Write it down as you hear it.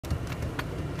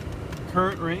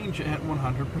current range at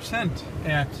 100%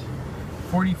 at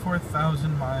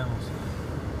 44,000 miles.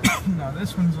 Now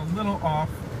this one's a little off,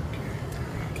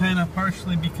 kind of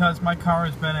partially because my car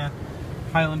has been at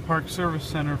Highland Park Service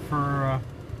Center for,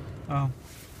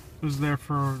 was there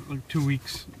for like 2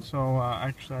 weeks. So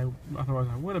actually, otherwise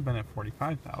I would have been at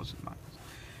 45,000 miles.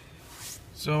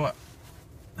 So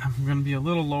I'm going to be a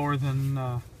little lower than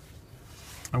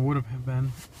I would have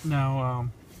been. Now,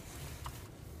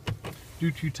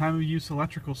 due to time of use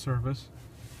electrical service,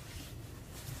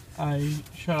 I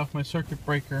shut off my circuit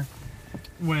breaker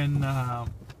when I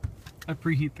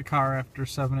preheat the car after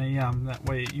 7 a.m. That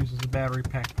way it uses the battery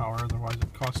pack power, otherwise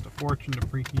it costs a fortune to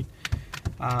preheat.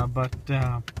 But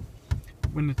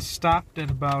when it stopped at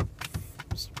about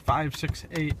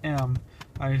 5-6 a.m.,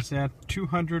 I was at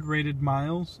 200 rated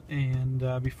miles, and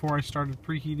before I started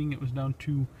preheating it was down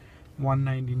to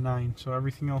 199. So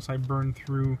everything else I burned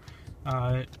through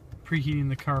preheating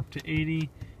the car up to 80,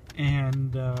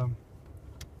 and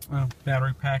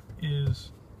battery pack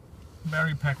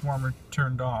warmer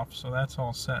turned off, so that's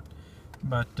all set.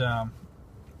 But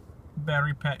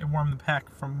battery pack, it warmed the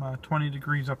pack from 20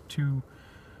 degrees up to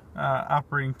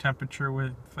operating temperature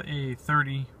with a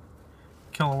 30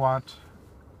 kilowatt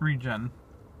regen.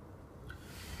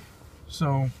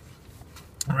 So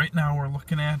right now we're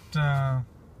looking at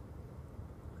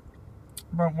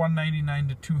about 199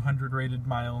 to 200 rated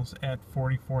miles at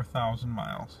 44,000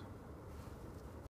 miles.